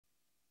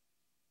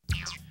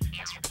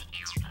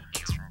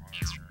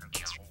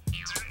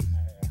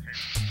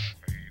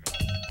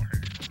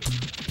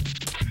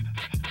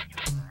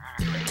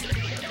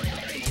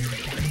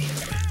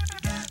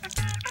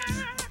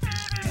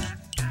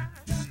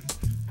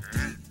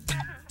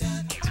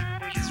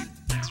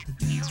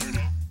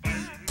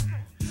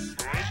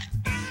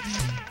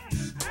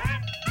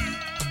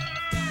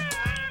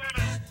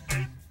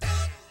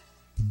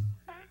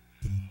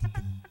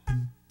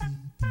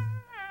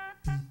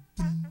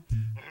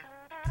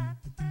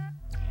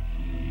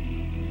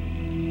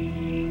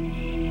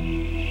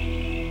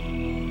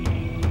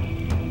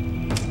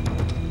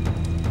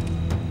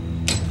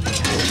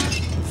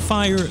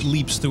fire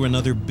leaps through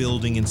another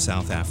building in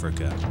South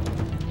Africa.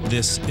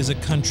 This is a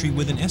country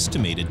with an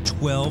estimated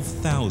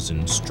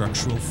 12,000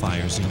 structural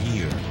fires a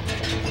year.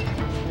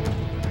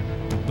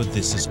 But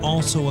this is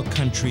also a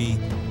country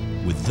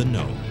with the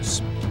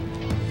nose.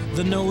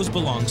 The nose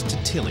belongs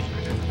to Tillie,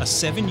 a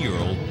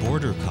 7-year-old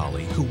Border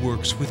Collie who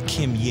works with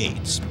Kim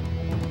Yates.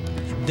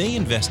 They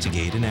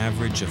investigate an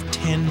average of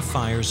 10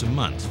 fires a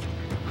month.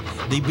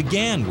 They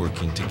began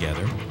working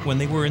together when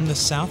they were in the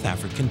South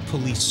African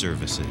police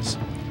services.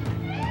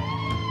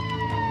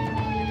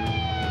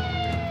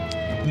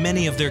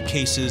 Many of their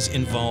cases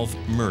involve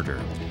murder.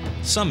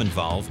 Some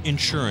involve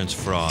insurance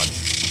fraud.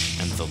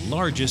 And the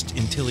largest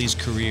in Tillie's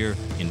career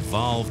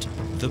involved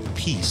the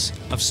peace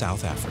of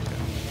South Africa.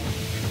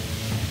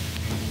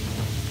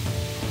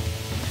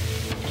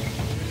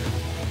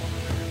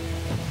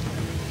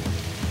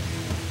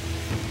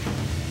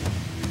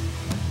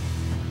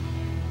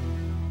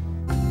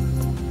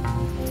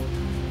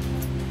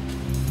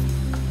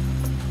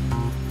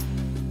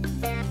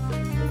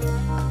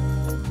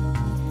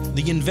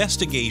 The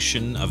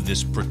investigation of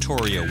this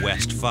Pretoria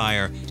West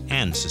fire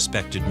and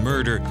suspected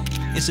murder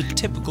is a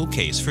typical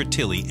case for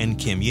Tillie and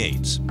Kim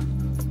Yates.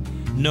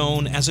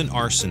 Known as an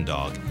arson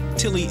dog,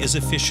 Tillie is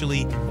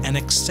officially an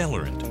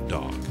accelerant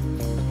dog.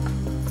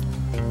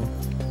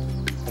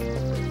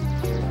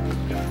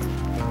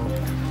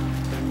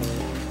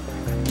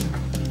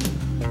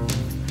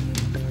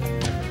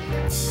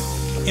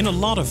 In a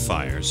lot of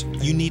fires,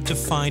 you need to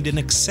find an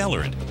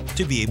accelerant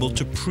to be able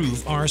to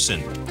prove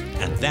arson,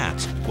 and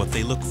that's what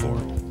they look for.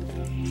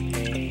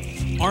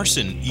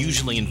 Arson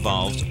usually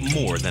involves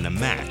more than a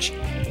match,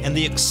 and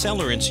the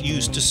accelerants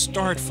used to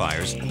start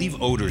fires leave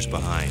odors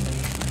behind,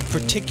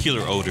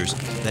 particular odors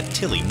that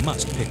Tillie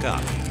must pick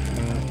up.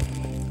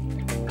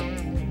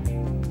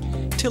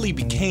 Tillie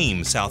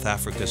became South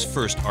Africa's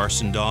first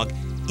arson dog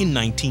in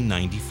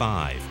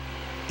 1995.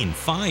 In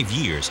 5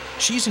 years,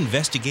 she's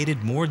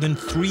investigated more than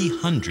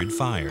 300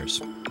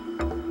 fires.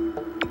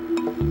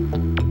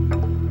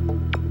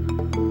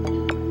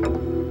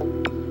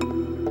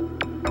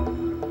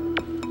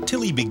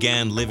 Tillie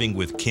began living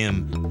with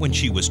Kim when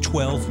she was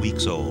 12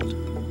 weeks old.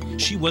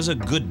 She was a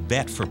good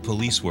bet for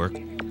police work.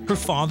 Her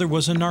father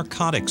was a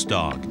narcotics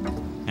dog,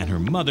 and her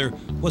mother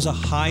was a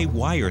high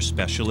wire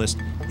specialist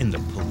in the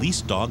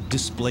police dog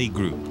display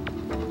group.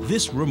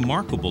 This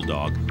remarkable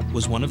dog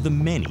was one of the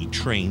many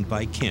trained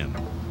by Kim.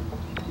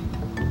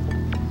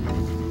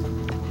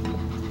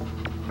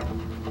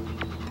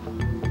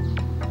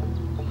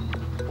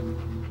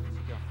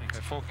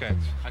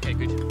 Okay,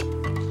 good.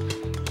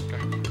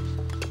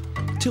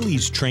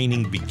 Tillie's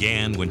training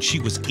began when she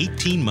was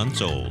 18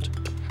 months old.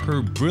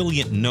 Her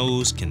brilliant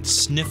nose can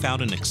sniff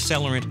out an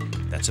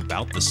accelerant that's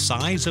about the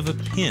size of a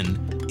pin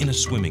in a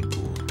swimming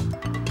pool.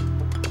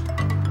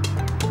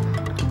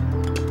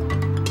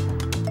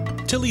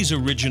 Tillie's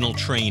original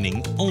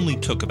training only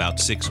took about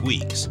 6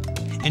 weeks,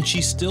 and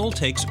she still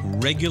takes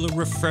regular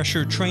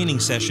refresher training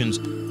sessions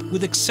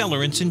with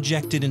accelerants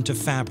injected into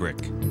fabric.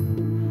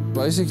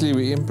 Basically,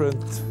 we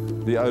imprint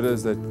the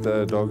odors that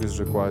the dog is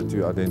required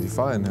to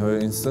identify. In her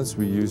instance,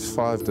 we use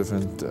 5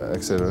 different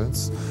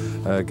accelerants: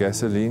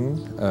 gasoline,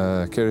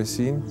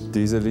 kerosene,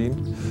 dieseline,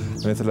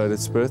 methylated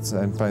spirits,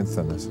 and paint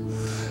thinners.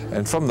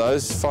 And from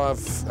those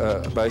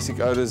 5 basic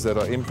odors that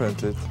are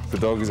imprinted, the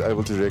dog is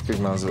able to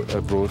recognize a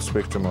broad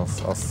spectrum of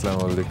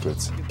flammable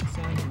liquids.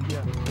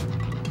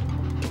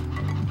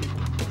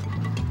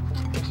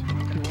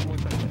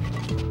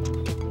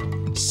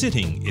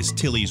 Sitting is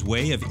Tillie's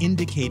way of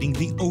indicating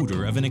the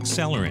odor of an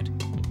accelerant.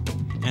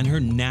 And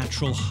her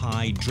natural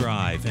high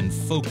drive and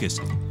focus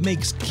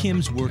makes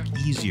Kim's work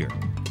easier.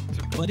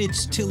 But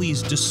it's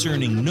Tillie's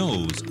discerning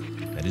nose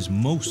that is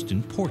most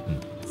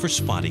important for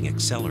spotting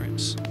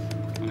accelerants.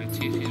 Let's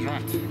see if he's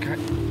right. Okay.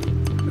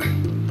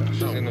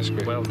 She's in the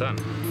script. Well done.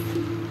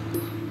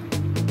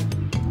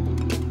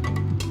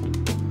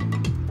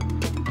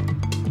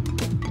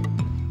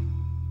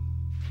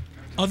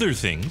 Other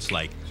things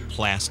like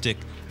plastic,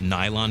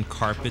 nylon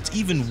carpets,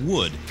 even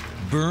wood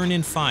burn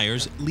in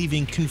fires,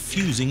 leaving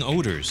confusing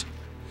odors.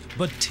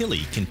 But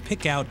Tillie can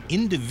pick out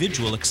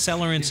individual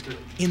accelerants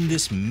in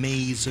this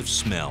maze of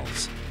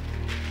smells.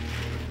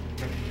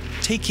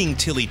 Taking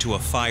Tillie to a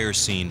fire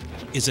scene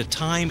is a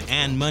time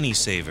and money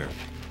saver.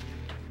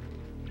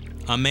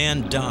 A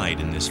man died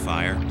in this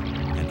fire,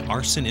 and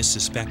arson is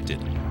suspected.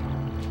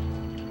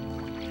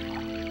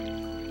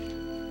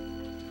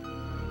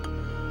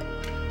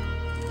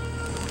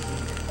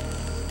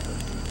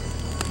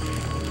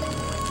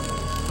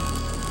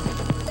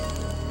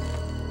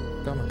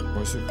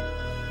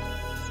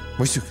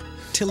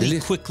 Tillie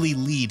quickly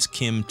leads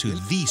Kim to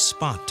the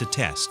spot to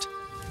test.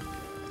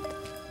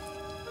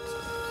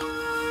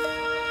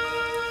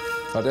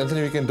 Right,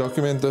 Anthony, we can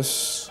document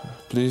this,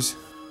 please.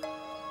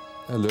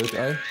 Alert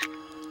A.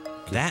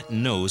 That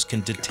nose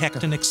can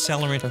detect an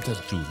accelerant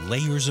through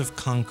layers of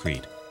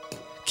concrete.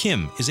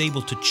 Kim is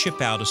able to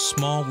chip out a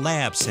small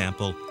lab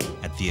sample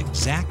at the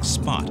exact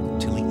spot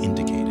Tillie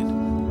indicated.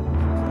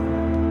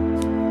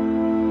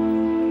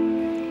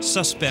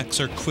 Suspects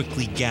are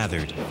quickly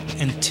gathered,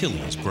 and Tillie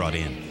is brought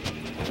in.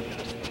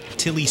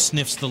 Tillie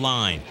sniffs the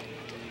line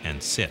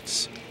and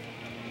sits.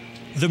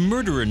 The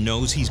murderer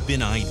knows he's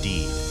been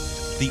ID'd.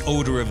 The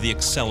odor of the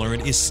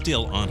accelerant is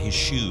still on his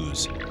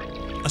shoes.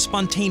 A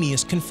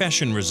spontaneous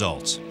confession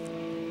results.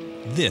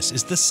 This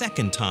is the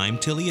second time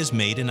Tillie has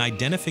made an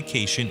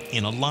identification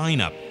in a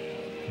lineup.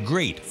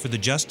 Great for the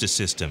justice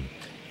system.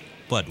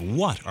 But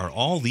what are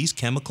all these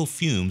chemical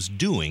fumes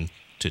doing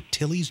to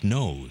Tillie's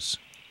nose?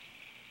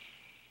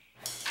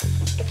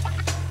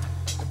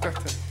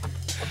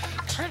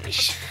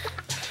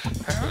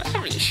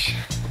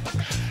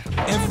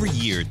 Every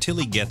year,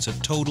 Tillie gets a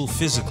total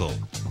physical.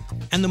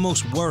 And the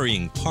most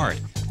worrying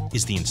part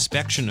is the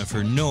inspection of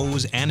her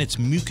nose and its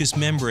mucous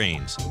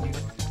membranes.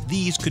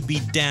 These could be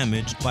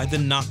damaged by the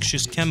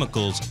noxious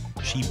chemicals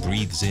she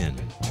breathes in.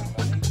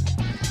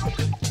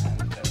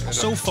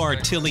 So far,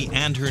 Tillie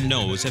and her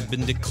nose have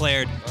been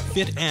declared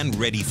fit and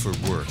ready for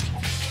work.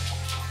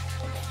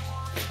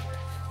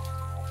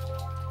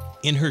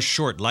 In her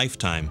short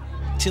lifetime,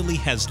 Tillie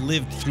has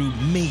lived through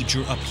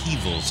major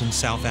upheavals in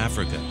South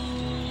Africa.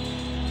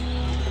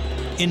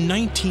 In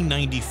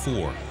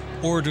 1994,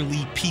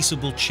 orderly,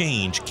 peaceable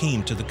change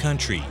came to the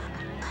country,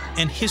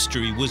 and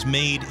history was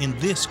made in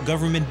this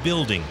government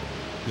building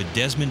with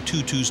Desmond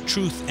Tutu's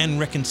Truth and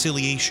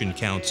Reconciliation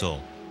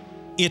Council.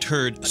 It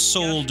heard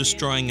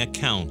soul-destroying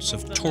accounts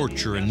of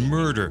torture and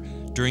murder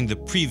during the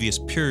previous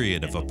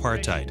period of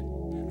apartheid.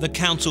 The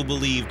council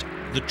believed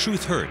the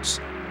truth hurts,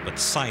 but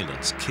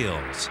silence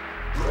kills.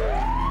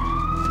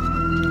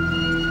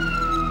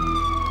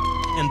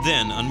 And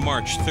then, on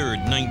March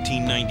 3rd,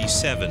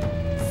 1997,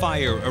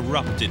 fire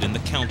erupted in the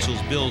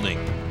council's building.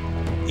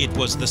 It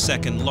was the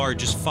second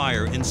largest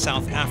fire in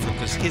South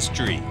Africa's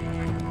history.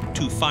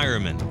 2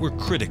 firemen were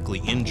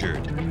critically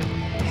injured.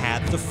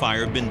 Had the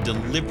fire been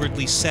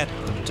deliberately set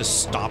to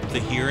stop the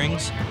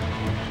hearings?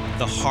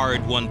 The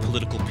hard-won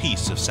political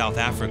peace of South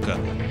Africa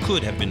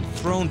could have been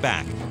thrown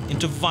back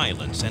into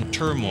violence and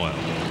turmoil.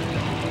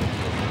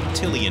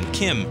 Tillie and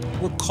Kim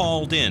were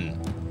called in,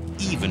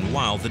 even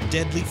while the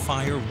deadly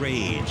fire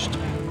raged.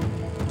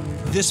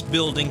 This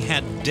building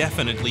had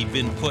definitely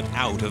been put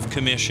out of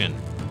commission.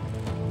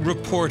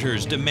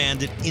 Reporters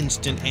demanded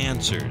instant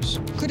answers.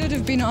 Could it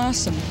have been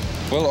arson?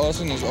 Well,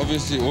 arson is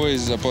obviously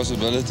always a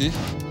possibility.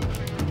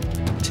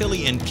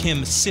 Tillie and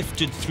Kim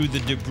sifted through the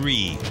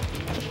debris.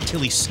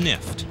 Tillie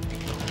sniffed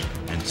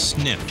and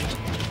sniffed.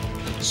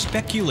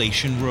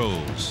 Speculation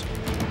rose.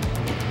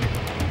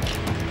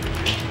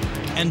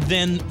 And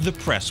then the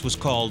press was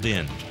called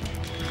in.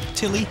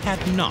 Tillie had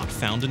not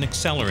found an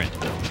accelerant.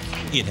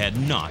 It had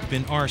not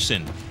been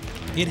arson.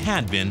 It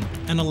had been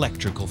an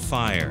electrical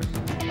fire.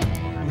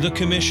 The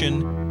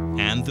commission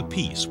and the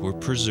peace were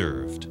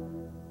preserved.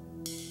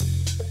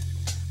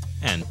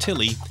 And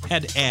Tillie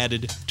had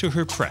added to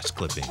her press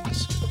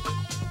clippings.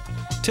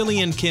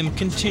 Tillie and Kim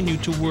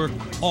continued to work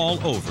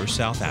all over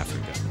South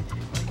Africa.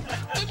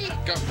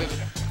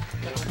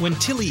 When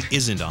Tillie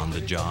isn't on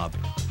the job,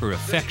 her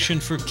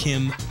affection for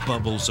Kim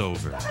bubbles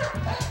over.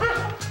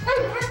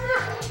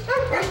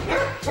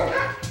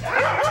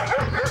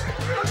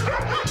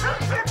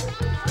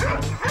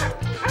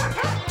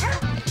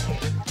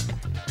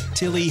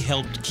 Tillie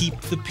helped keep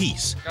the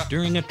peace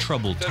during a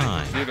troubled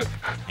time,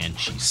 and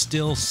she's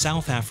still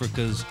South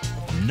Africa's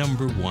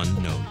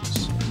 #1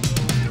 nose.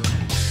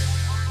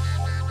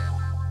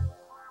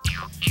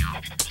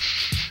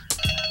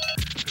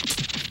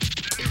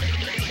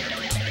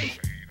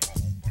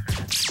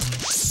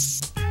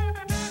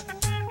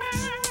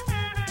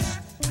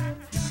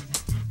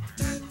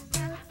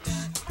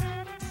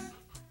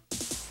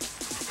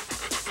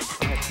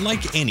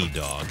 Like any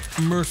dog,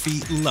 Murphy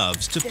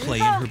loves to play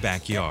in her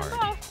backyard.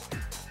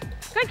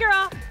 Good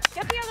girl.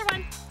 Get the other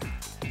one.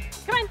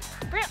 Come on.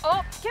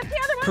 Oh, get the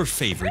other one. Her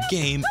favorite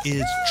game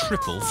is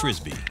triple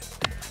frisbee.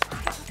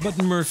 But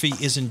Murphy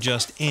isn't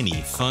just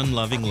any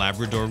fun-loving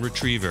Labrador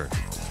retriever.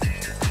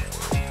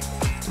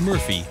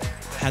 Murphy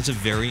has a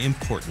very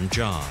important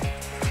job,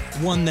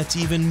 one that's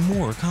even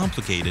more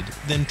complicated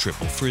than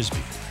triple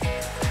frisbee.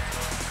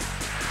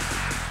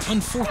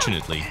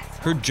 Unfortunately,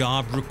 her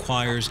job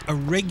requires a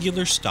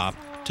regular stop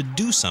to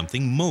do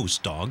something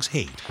most dogs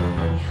hate.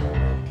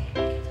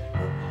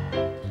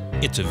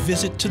 It's a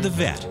visit to the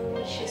vet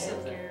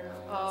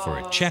for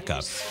a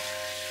checkup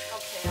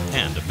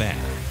and a bath.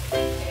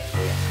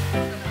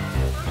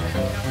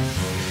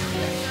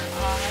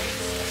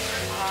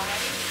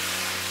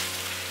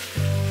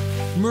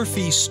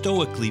 Murphy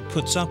stoically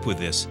puts up with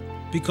this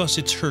because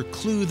it's her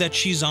clue that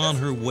she's on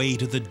her way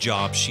to the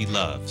job she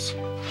loves.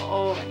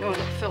 Oh, no,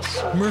 that feels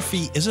so...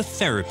 Murphy is a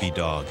therapy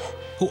dog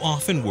who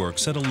often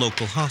works at a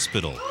local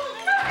hospital.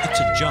 It's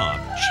a job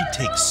she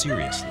takes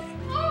seriously.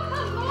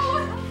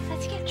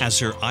 As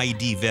her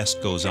ID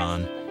vest goes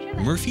on,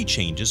 Murphy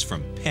changes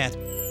from pet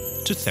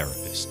to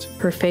therapist.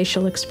 Her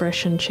facial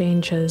expression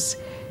changes.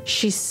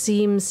 She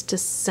seems to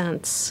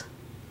sense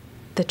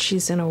that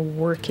she's in a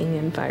working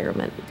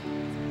environment.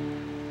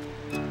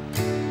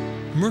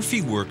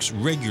 Murphy works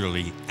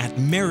regularly at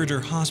Mair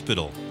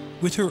Hospital,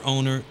 with her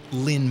owner,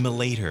 Lynn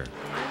Malater.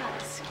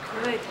 That's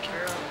good,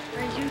 Carol.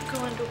 Are you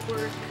going to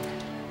work?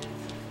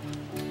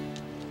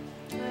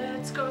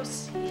 Let's go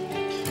see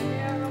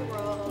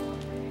Carol.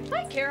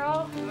 Hi,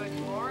 Carol. Good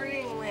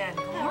morning, Lynn.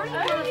 Good morning,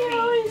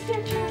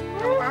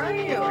 How are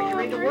you? Are you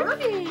ready to work?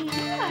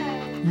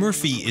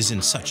 Murphy is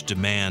in such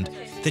demand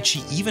that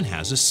she even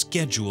has a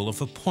schedule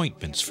of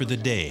appointments for the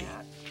day.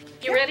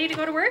 You ready to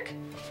go to work?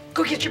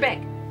 Go get your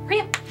bag.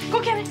 Hurry up.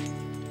 Go get it.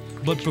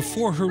 But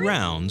before her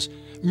rounds,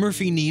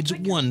 Murphy needs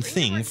one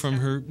thing from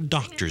her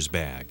doctor's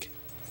bag.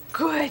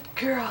 Good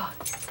girl.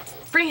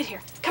 Bring it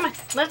here. Come on.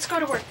 Let's go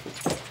to work.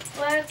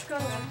 Let's go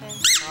to work then.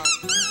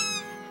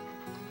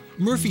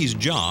 Murphy's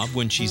job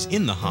when she's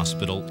in the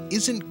hospital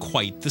isn't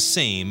quite the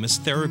same as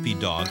therapy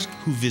dogs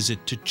who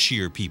visit to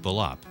cheer people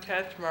up.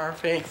 Catch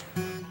Murphy.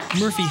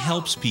 Murphy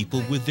helps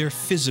people with their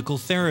physical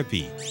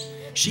therapy.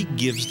 She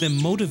gives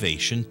them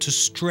motivation to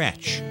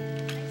stretch,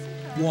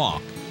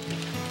 walk,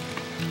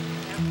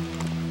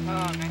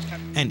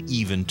 and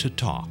even to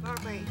talk.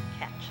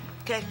 Catch.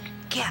 Good.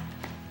 Cap.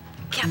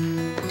 Cap.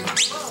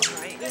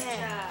 Right.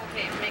 Yeah.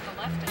 Okay, make a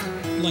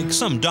left. Like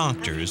some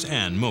doctors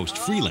and most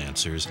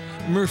freelancers,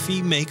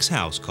 Murphy makes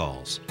house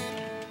calls.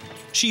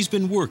 She's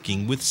been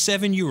working with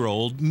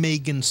 7-year-old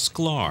Megan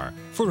Sklar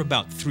for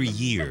about 3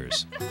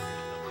 years.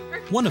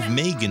 One of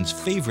Megan's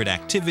favorite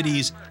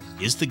activities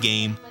is the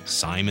game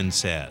Simon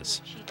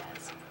Says. She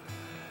does.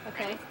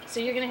 Okay, so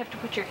you're going to have to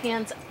put your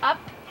hands up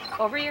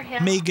over your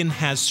head. Megan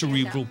has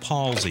cerebral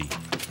palsy,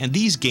 and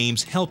these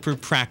games help her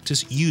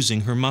practice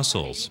using her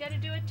muscles. You got to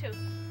do it too.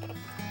 1,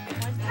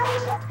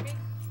 2,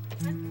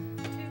 3. 1,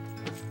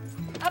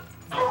 2. Up.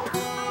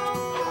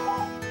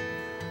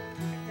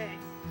 Okay.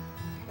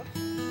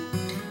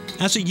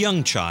 As a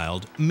young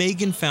child,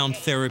 Megan found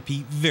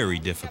therapy very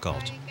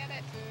difficult.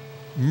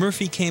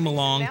 Murphy came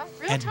along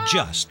at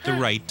just the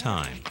right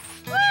time.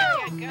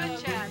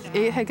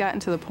 It had gotten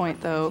to the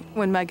point, though,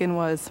 when Megan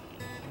was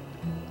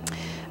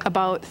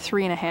about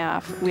 3 and a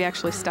half, we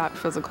actually stopped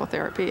physical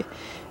therapy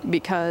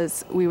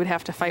because we would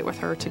have to fight with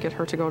her to get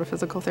her to go to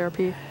physical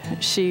therapy.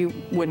 She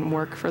wouldn't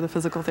work for the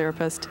physical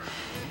therapist,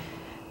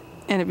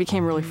 and it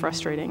became really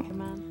frustrating.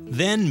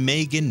 Then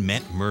Megan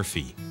met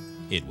Murphy.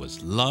 It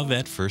was love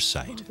at first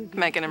sight.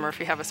 Megan and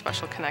Murphy have a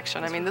special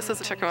connection. I mean, it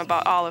took them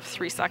about all of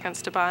 3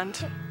 seconds to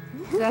bond.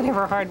 Is that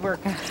ever hard work?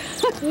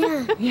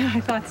 Yeah. Yeah, I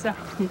thought so.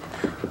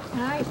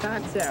 I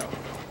thought so.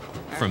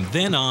 From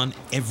then on,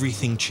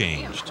 everything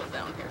changed.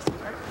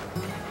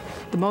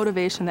 The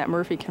motivation that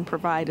Murphy can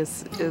provide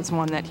is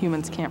one that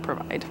humans can't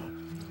provide.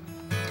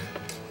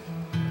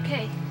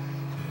 Okay.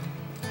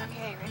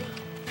 Okay, ready?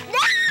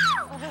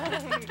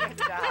 Good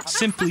job.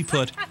 Simply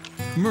put,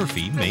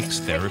 Murphy makes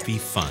therapy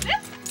fun.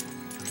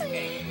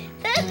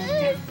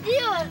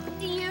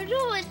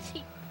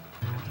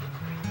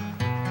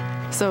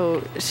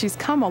 So she's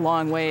come a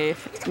long way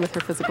with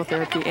her physical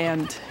therapy,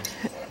 and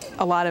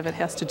a lot of it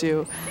has to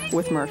do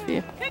with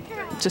Murphy,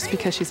 just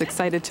because she's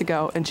excited to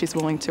go and she's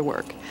willing to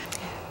work.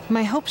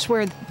 My hopes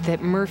were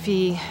that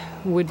Murphy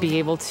would be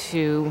able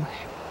to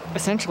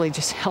essentially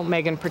just help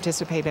Megan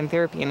participate in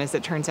therapy, and as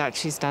it turns out,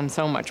 she's done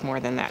so much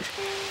more than that.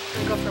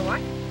 Go for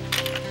what?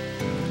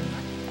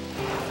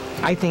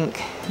 I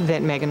think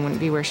that Megan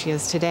wouldn't be where she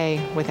is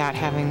today without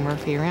having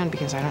Murphy around,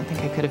 because I don't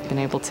think I could have been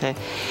able to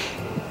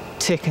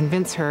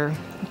convince her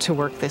to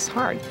work this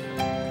hard.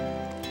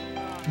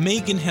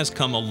 Megan has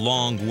come a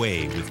long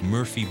way with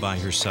Murphy by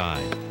her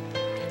side.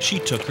 She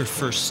took her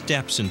first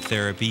steps in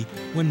therapy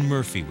when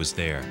Murphy was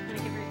there,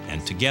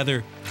 and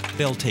together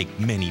they'll take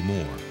many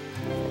more.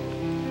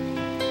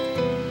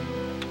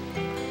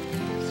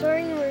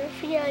 Sorry,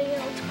 Murphy, I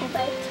have to go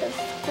back to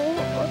school.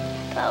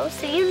 I'll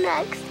see you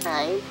next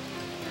time.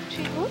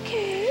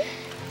 Okay.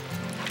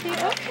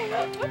 Okay.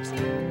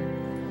 Whoopsie.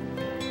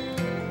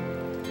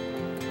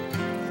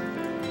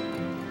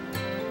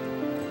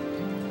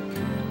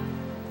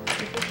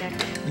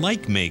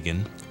 Like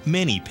Megan,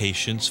 many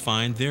patients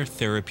find their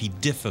therapy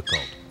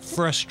difficult,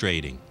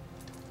 frustrating,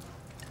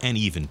 and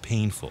even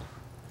painful.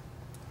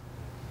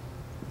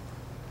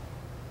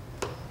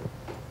 All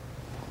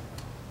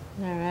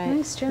right.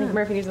 Nice job. I think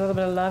Murphy needs a little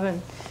bit of love,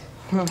 and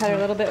pat her a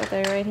little bit with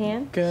her right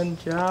hand. Good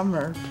job,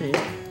 Murphy.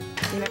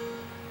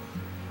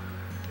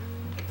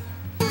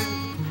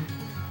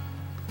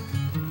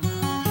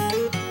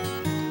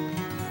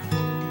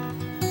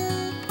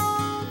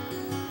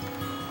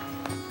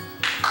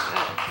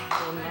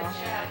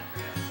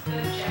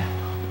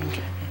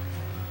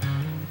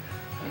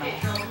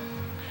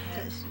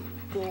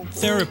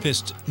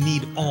 Therapists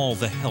need all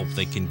the help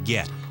they can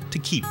get to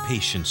keep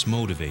patients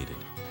motivated.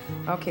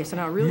 Okay, so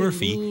now really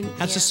Murphy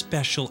has a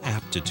special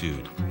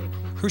aptitude.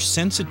 Her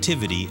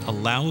sensitivity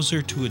allows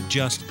her to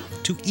adjust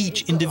to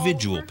each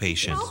individual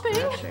patient.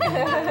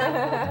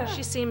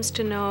 She seems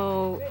to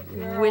know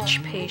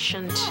which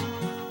patient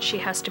she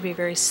has to be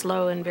very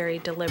slow and very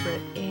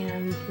deliberate,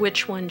 and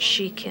which one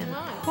she can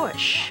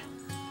push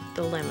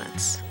the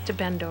limits, to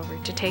bend over,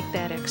 to take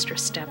that extra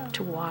step,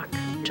 to walk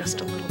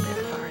just a little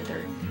bit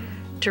farther,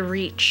 to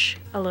reach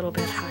a little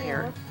bit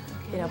higher.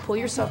 You know, pull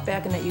yourself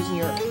back and not using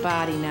your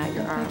body, not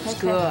your arms.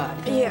 Good.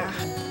 Yeah.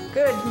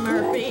 Good,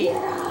 Murphy.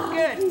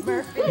 Good,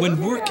 Murphy.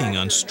 When working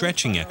on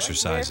stretching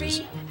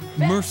exercises,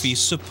 Murphy's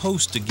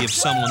supposed to give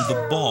someone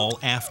the ball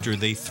after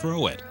they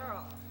throw it.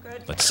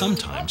 But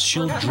sometimes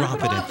she'll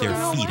drop it at their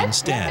feet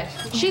instead.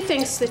 She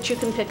thinks that you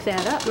can pick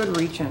that up. Good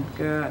reaching.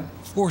 Good.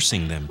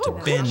 Forcing them to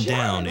bend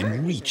down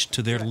and reach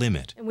to their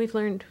limit. And we've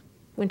learned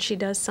when she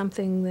does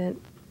something that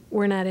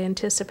we're not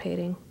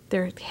anticipating,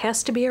 there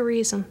has to be a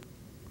reason.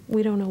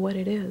 We don't know what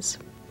it is,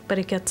 but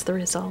it gets the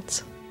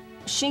results.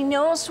 She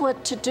knows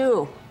what to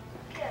do.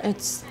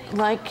 It's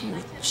like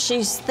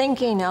she's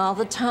thinking all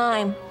the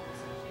time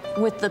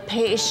with the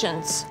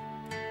patients.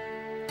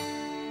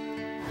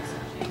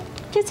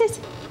 Kiss.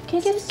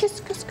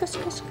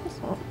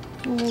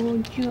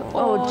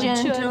 Oh,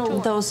 gentle.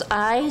 Those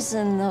eyes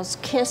and those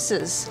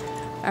kisses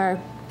are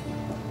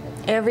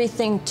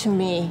everything to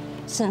me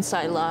since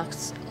I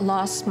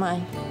lost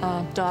my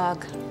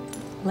dog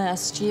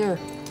last year.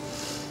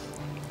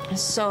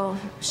 So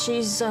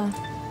she's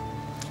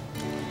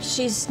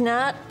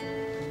not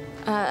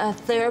a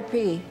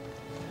therapy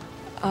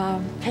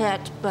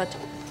pet, but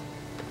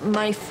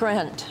my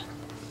friend.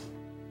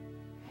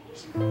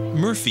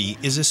 Murphy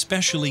is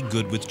especially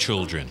good with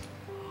children.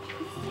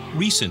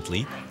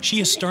 Recently, she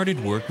has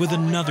started work with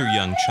another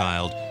young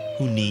child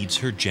who needs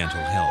her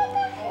gentle help.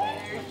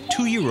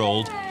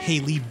 2-year-old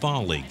Haley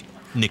Bollig,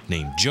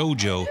 nicknamed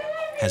JoJo,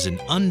 has an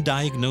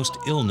undiagnosed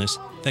illness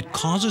that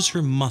causes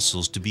her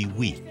muscles to be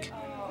weak.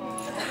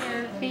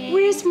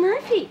 Where's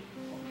Murphy?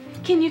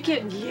 Can you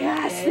get...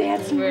 Yes,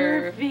 that's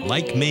Murphy.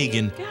 Like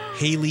Megan,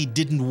 Haley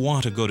didn't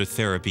want to go to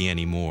therapy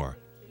anymore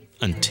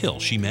until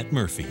she met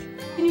Murphy.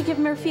 Can you give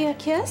Murphy a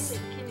kiss?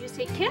 Can you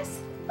say kiss?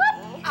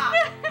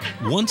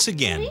 Once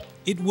again,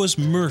 it was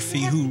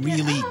Murphy who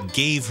really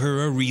gave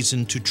her a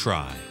reason to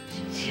try.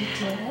 She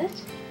did?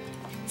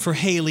 For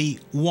Haley,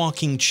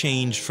 walking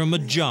changed from a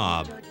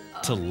job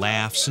to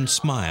laughs and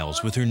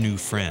smiles with her new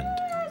friend.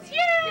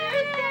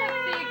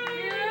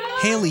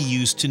 Haley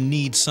used to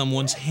need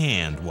someone's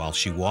hand while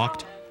she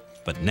walked,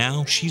 but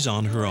now she's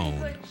on her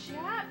own.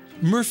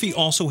 Murphy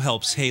also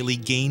helps Haley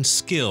gain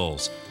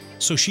skills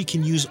so she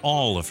can use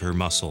all of her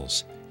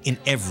muscles in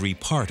every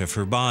part of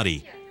her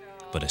body,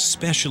 but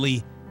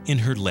especially in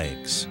her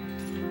legs.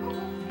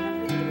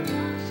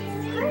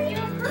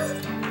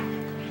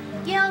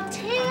 Yell,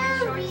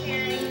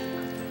 Tillie.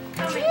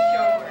 Good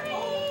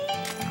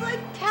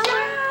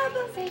job.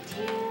 Say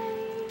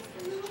Tillie.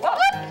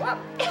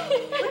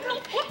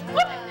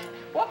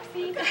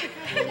 Whoopsie.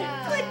 Good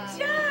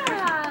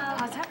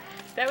job.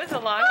 That was a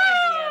long one,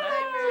 Deanna.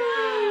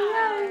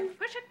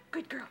 Push it.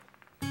 Good girl.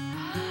 For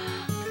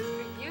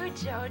you,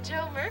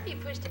 JoJo. Murphy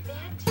pushed it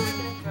back to you. You're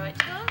gonna throw it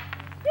to him?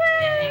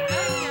 There you go,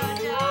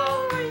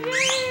 JoJo.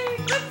 Yay!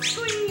 Good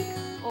squeak.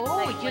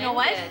 Oh, Like you know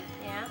what?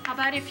 Yeah. How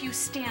about if you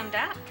stand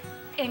up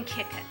and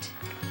kick it?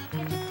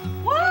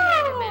 Whoa!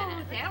 Wait a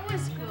minute. That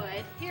was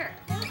good. Here,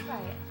 Try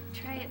it.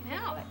 try it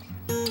now.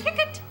 Kick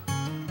it.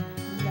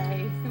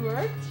 Nice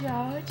work,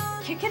 George.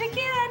 Kick it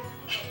again.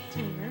 To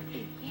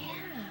Murphy. Yeah.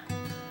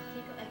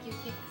 Kick it like you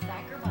kick the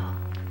soccer ball.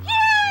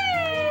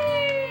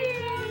 Yay!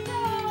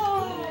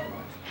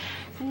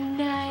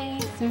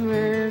 Nice,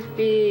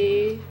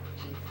 Murphy.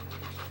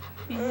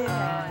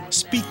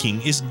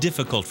 Speaking is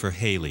difficult for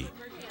Haley,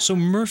 so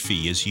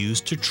Murphy is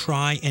used to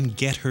try and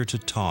get her to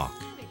talk.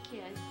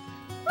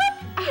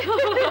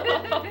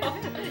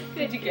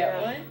 Did you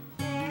get one?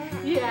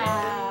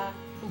 Yeah.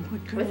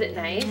 Was it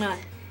nice?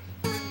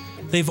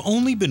 They've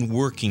only been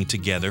working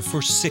together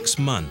for 6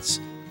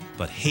 months,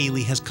 but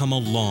Haley has come a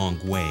long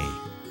way,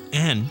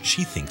 and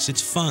she thinks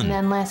it's fun. And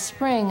then last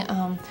spring,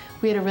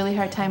 we had a really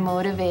hard time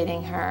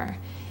motivating her,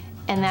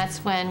 and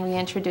that's when we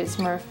introduced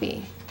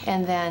Murphy.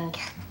 And then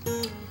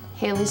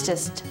Haley's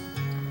just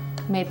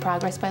made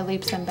progress by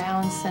leaps and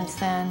bounds since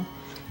then.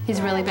 He's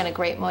really been a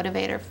great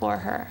motivator for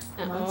her.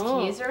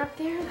 Those keys are up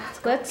there.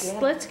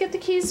 Let's get the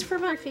keys for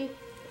Murphy.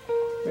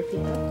 Murphy,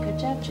 good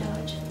job,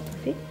 George.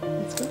 Murphy,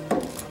 let's go.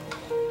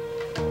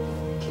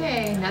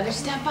 Okay, another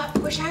step up.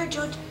 Push hard,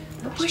 George.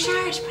 Push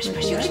hard. Push.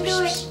 You can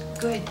do it.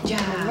 Good job.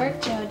 Good work,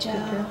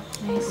 JoJo.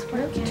 Nice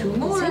work. 2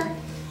 more.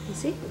 You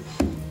see?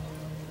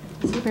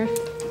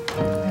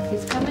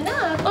 Murphy's coming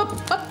up. Up.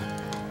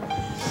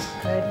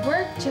 Good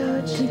work,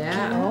 George.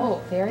 Yeah.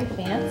 Oh, very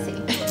fancy.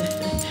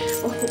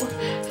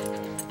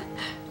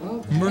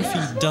 Murphy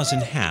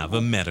doesn't have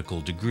a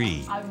medical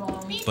degree,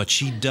 but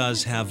she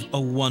does have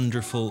a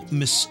wonderful,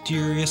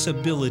 mysterious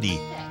ability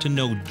to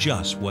know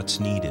just what's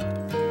needed.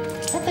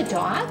 Is that the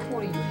dog?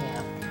 What do you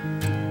have?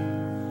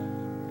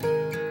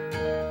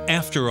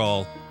 After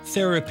all,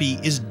 therapy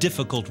is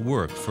difficult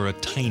work for a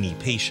tiny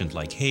patient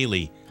like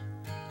Haley,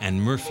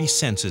 and Murphy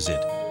senses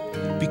it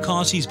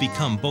because he's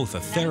become both a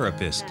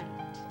therapist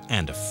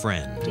and a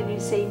friend. Can you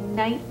say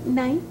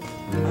night-night?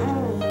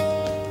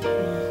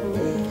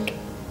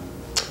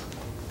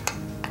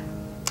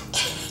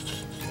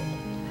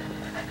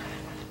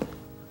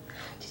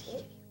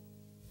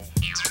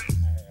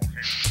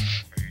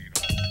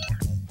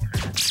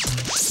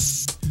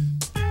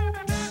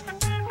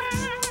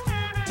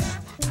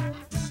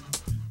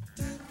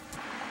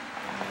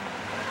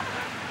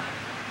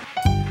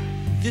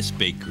 This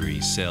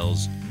bakery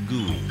sells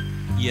gooey,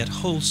 yet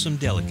wholesome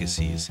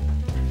delicacies,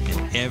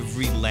 and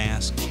every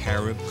last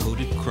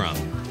carob-coated crumb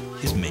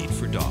is made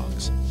for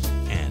dogs,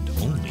 and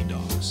only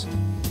dogs.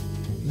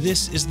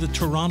 This is the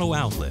Toronto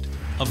outlet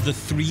of the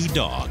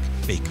 3-Dog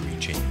bakery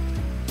chain.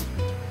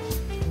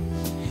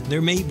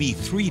 There may be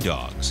 3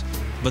 dogs,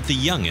 but the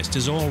youngest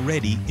is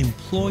already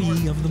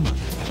Employee of the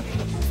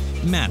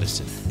Month.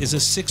 Madison is a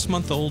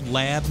 6-month-old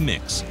lab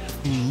mix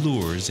who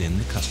lures in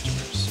the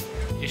customers.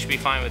 You should be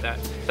fine with that.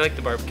 They like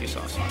the barbecue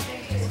sauce.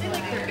 They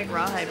like their big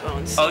rawhide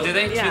bones. Oh, do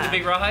they? Yeah. Do the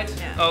big rawhides?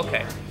 Yeah. Oh,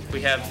 okay.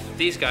 We have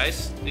these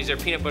guys. These are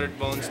peanut buttered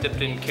bones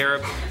dipped in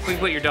carob. We can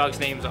put your dog's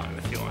names on them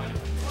if you want.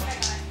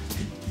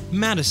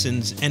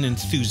 Madison's an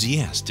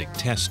enthusiastic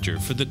tester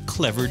for the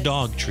clever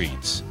dog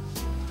treats.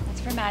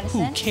 That's for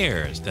Madison. Who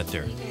cares that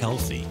they're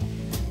healthy?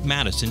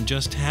 Madison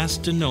just has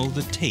to know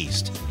the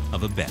taste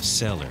of a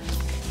bestseller.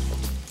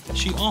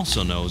 She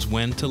also knows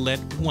when to let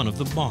one of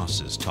the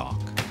bosses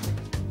talk.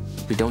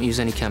 We don't use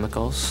any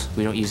chemicals.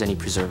 We don't use any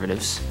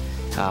preservatives.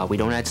 We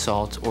don't add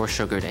salt or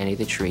sugar to any of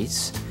the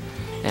treats.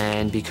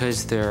 And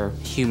because they're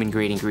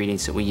human-grade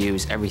ingredients that we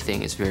use,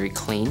 everything is very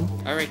clean.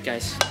 All right,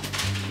 guys,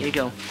 here you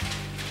go.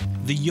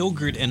 The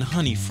yogurt and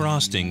honey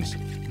frostings,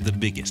 the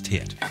biggest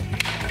hit.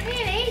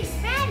 Hey,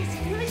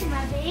 Madison, who's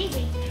my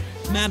baby?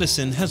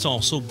 Madison has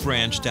also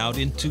branched out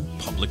into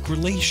public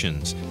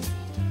relations.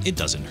 It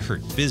doesn't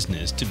hurt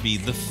business to be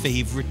the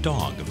favorite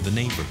dog of the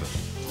neighborhood.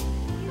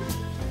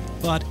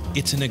 But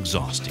it's an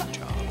exhausting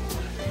job.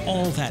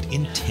 All that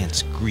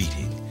intense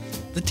greeting,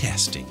 the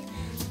testing,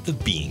 the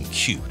being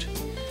cute.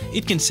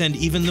 It can send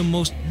even the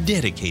most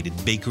dedicated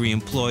bakery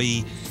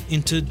employee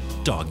into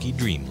doggy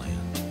dreamland.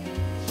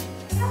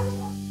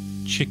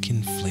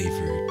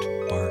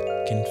 Chicken-flavored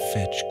bark and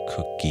fetch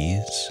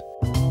cookies.